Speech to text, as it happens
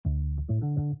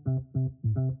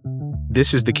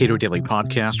This is the Cato Daily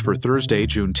Podcast for Thursday,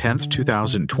 June 10th,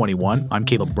 2021. I'm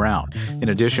Caleb Brown. In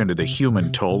addition to the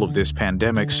human toll of this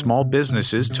pandemic, small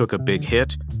businesses took a big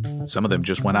hit. Some of them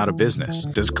just went out of business.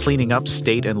 Does cleaning up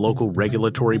state and local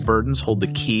regulatory burdens hold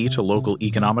the key to local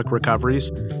economic recoveries?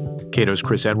 Cato's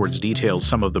Chris Edwards details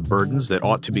some of the burdens that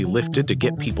ought to be lifted to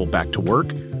get people back to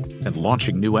work and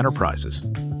launching new enterprises.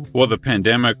 Well, the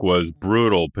pandemic was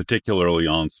brutal, particularly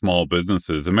on small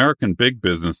businesses. American big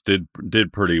business did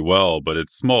pretty well, but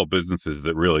it's small businesses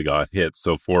that really got hit.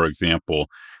 So, for example,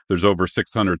 there's over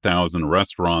 600,000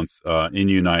 restaurants in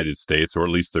the United States, or at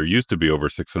least there used to be over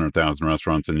 600,000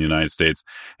 restaurants in the United States,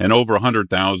 and over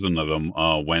 100,000 of them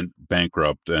went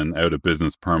bankrupt and out of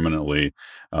business permanently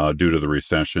due to the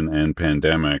recession and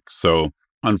pandemic. So,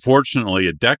 unfortunately,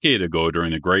 a decade ago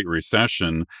during the Great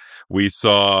Recession, we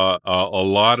saw a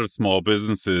lot of small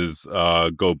businesses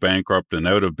go bankrupt and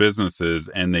out of businesses,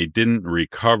 and they didn't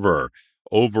recover.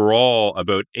 Overall,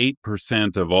 about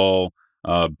 8% of all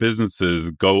businesses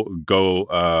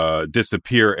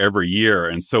disappear every year.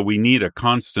 And so we need a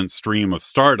constant stream of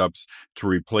startups to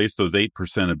replace those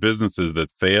 8% of businesses that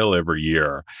fail every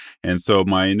year. And so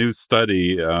my new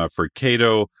study for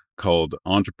Cato, called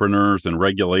Entrepreneurs and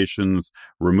Regulations,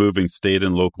 Removing State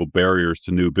and Local Barriers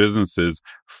to New Businesses,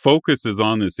 focuses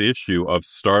on this issue of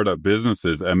startup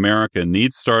businesses. America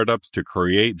needs startups to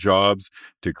create jobs,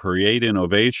 to create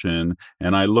innovation,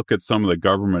 and I look at some of the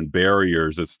government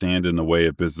barriers that stand in the way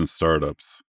of business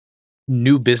startups.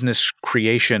 New business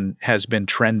creation has been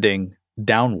trending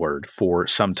downward for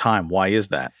some time. Why is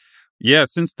that? Yeah,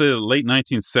 since the late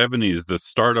 1970s, the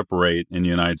startup rate in the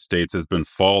United States has been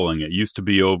falling. It used to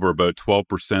be over about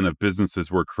 12% of businesses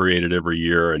were created every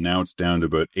year, and now it's down to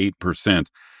about 8%.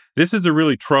 This is a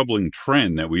really troubling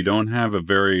trend that we don't have a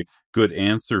very good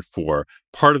answer for.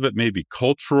 Part of it may be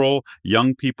cultural.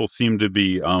 Young people seem to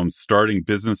be starting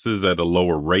businesses at a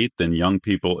lower rate than young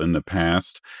people in the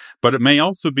past. But it may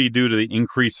also be due to the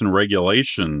increase in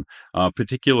regulation,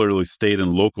 particularly state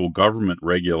and local government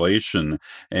regulation.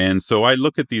 And so I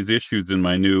look at these issues in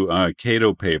my new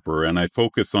Cato paper, and I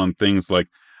focus on things like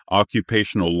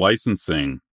occupational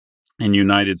licensing. In the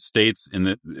United States,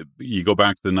 you go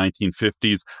back to the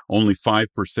 1950s, only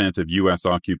 5% of U.S.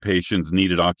 occupations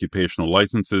needed occupational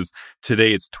licenses.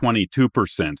 Today, it's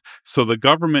 22%. So the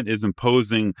government is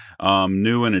imposing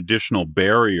new and additional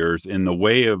barriers in the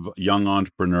way of young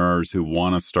entrepreneurs who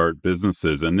want to start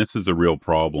businesses, and this is a real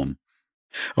problem.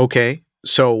 Okay.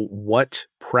 So what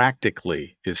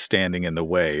practically is standing in the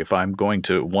way? If I'm going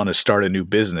to want to start a new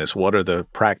business, what are the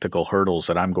practical hurdles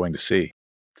that I'm going to see?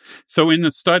 So in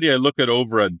the study, I look at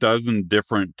over a dozen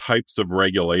different types of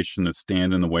regulation that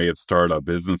stand in the way of startup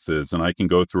businesses, and I can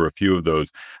go through a few of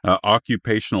those.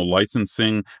 Occupational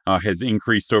licensing has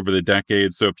increased over the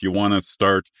decades. So if you want to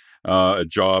start a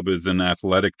job as an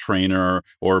athletic trainer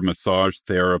or a massage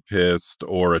therapist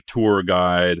or a tour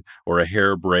guide or a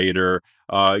hair braider,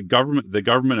 the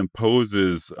government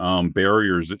imposes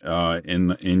barriers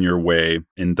in your way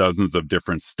in dozens of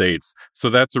different states. So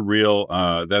that's a real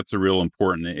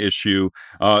important issue.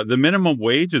 The minimum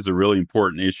wage is a really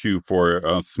important issue for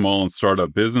small and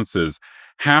startup businesses.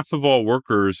 Half of all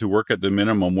workers who work at the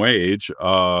minimum wage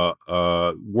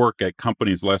work at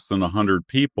companies less than 100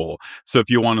 people. So if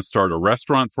you want to start a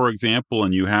restaurant, for example,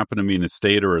 and you happen to be in a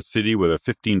state or a city with a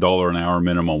 $15 an hour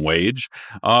minimum wage,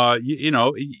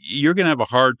 you're going to have a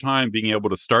hard time being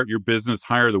able to start your business,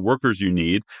 hire the workers you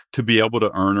need to be able to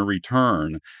earn a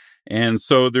return. And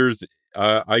so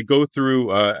I go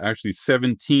through actually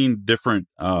 17 different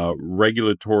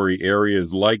regulatory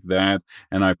areas like that,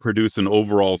 and I produce an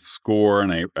overall score,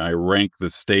 and I rank the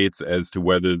states as to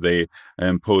whether they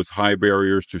impose high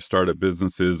barriers to startup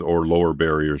businesses or lower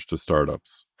barriers to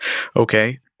startups.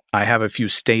 Okay. I have a few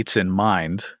states in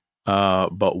mind,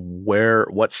 but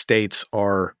what states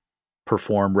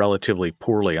perform relatively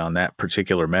poorly on that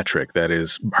particular metric, that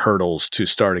is, hurdles to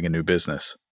starting a new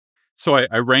business? So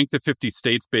I ranked the 50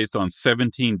 states based on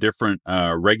 17 different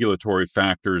regulatory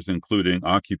factors, including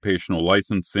occupational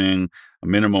licensing,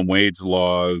 minimum wage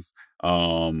laws,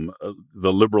 the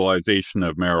liberalization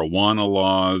of marijuana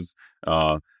laws,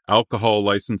 alcohol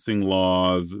licensing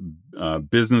laws,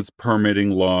 business permitting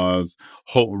laws,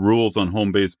 rules on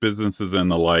home-based businesses,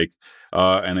 and the like.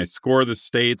 And I score the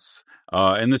states,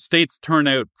 and the states turn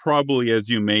out probably, as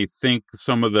you may think,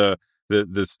 some of the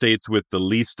states with the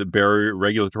least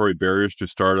regulatory barriers to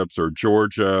startups are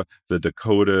Georgia, the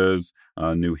Dakotas,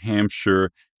 New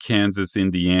Hampshire, Kansas,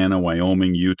 Indiana,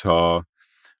 Wyoming, Utah.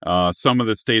 Some of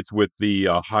the states with the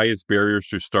highest barriers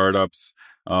to startups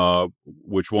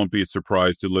which won't be a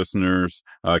surprise to listeners,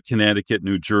 Connecticut,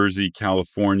 New Jersey,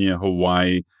 California,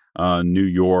 Hawaii, New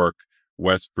York,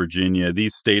 West Virginia.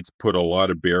 These states put a lot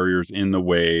of barriers in the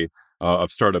way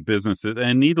of startup businesses,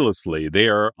 and needlessly, they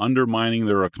are undermining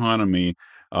their economy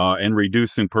and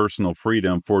reducing personal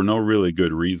freedom for no really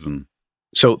good reason.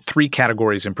 So 3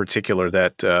 categories in particular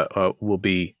that will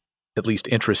be at least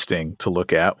interesting to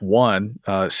look at. One,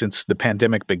 since the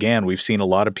pandemic began, we've seen a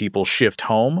lot of people shift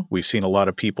home. We've seen a lot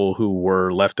of people who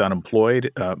were left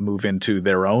unemployed move into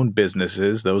their own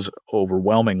businesses. Those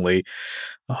overwhelmingly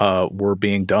were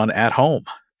being done at home.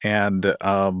 And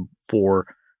for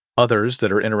others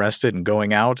that are interested in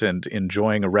going out and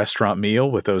enjoying a restaurant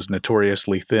meal with those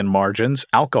notoriously thin margins,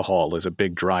 alcohol is a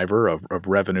big driver of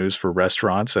revenues for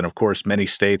restaurants. And of course, many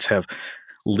states have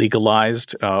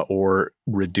legalized or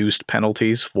reduced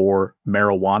penalties for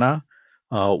marijuana.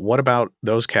 What about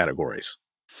those categories?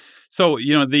 So,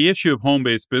 the issue of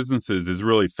home-based businesses is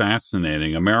really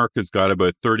fascinating. America's got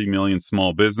about 30 million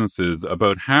small businesses.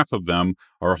 About half of them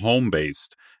are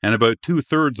home-based. And about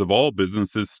 2/3 of all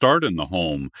businesses start in the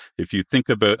home. If you think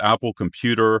about Apple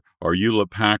Computer or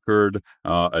Hewlett-Packard,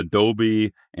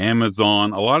 Adobe,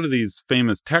 Amazon, a lot of these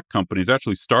famous tech companies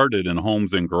actually started in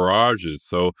homes and garages.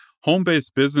 So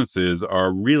home-based businesses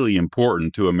are really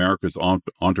important to America's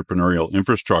entrepreneurial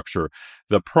infrastructure.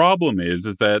 The problem is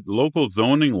that local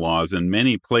zoning laws in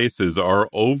many places are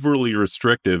overly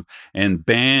restrictive and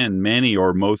ban many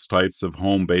or most types of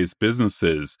home-based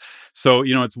businesses. So,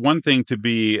 it's one thing to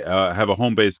have a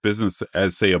home-based business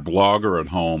as, say, a blogger at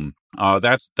home.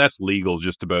 That's legal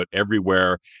just about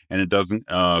everywhere, and it doesn't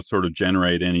sort of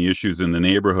generate any issues in the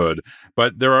neighborhood.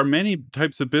 But there are many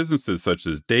types of businesses, such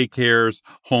as daycares,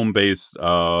 home-based,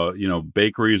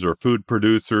 bakeries or food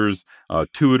producers,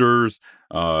 tutors,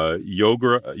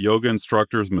 yoga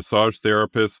instructors, massage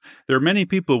therapists. There are many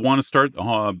people who want to start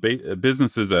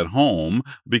businesses at home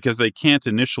because they can't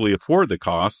initially afford the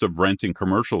cost of renting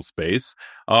commercial space.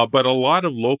 But a lot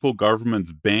of local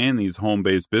governments ban these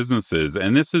home-based businesses,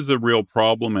 and this is a real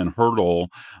problem and hurdle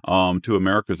to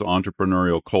America's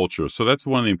entrepreneurial culture. So that's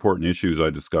one of the important issues I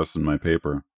discuss in my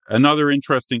paper. Another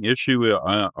interesting issue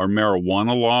are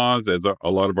marijuana laws. As a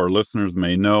lot of our listeners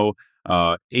may know,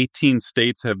 18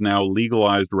 states have now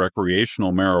legalized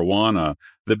recreational marijuana.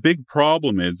 The big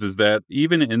problem is that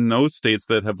even in those states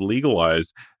that have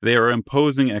legalized, they are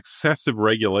imposing excessive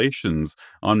regulations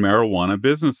on marijuana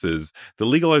businesses. The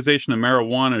legalization of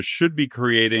marijuana should be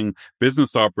creating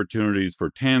business opportunities for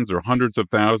tens or hundreds of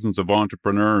thousands of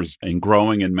entrepreneurs in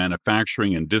growing and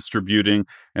manufacturing and distributing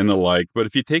and the like. But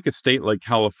if you take a state like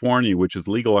California, which has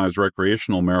legalized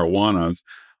recreational marijuanas,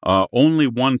 only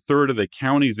 1/3 of the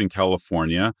counties in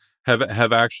California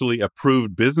have actually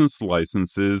approved business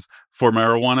licenses for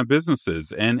marijuana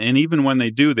businesses. And even when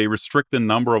they do, they restrict the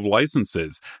number of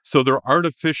licenses. So they're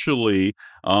artificially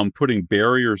putting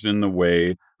barriers in the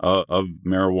way of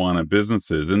marijuana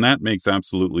businesses. And that makes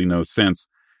absolutely no sense.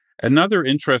 Another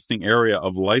interesting area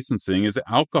of licensing is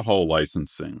alcohol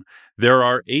licensing. There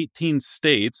are 18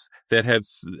 states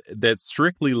that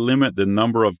strictly limit the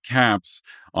number of caps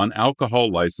on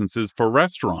alcohol licenses for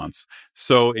restaurants.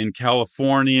 So in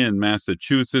California and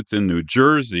Massachusetts and New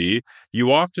Jersey,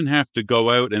 you often have to go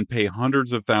out and pay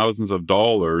hundreds of thousands of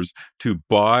dollars to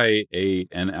buy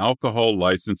an alcohol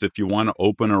license if you want to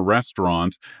open a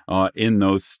restaurant in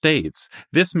those states.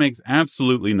 This makes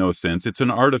absolutely no sense. It's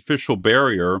an artificial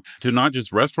barrier to not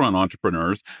just restaurant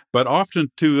entrepreneurs, but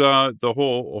often to the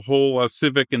whole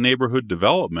civic and neighborhood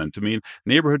development. I mean,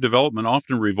 neighborhood development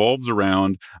often revolves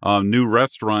around new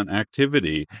restaurant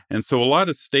activity. And so a lot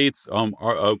of states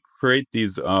create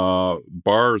these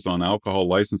bars on alcohol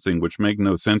licensing, which make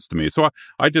no sense to me. So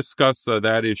I discuss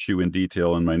that issue in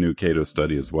detail in my new Cato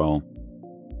study as well.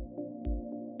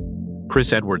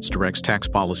 Chris Edwards directs tax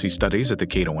policy studies at the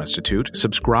Cato Institute.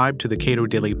 Subscribe to the Cato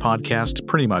Daily Podcast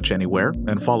pretty much anywhere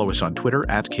and follow us on Twitter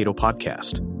 @Cato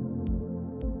Podcast.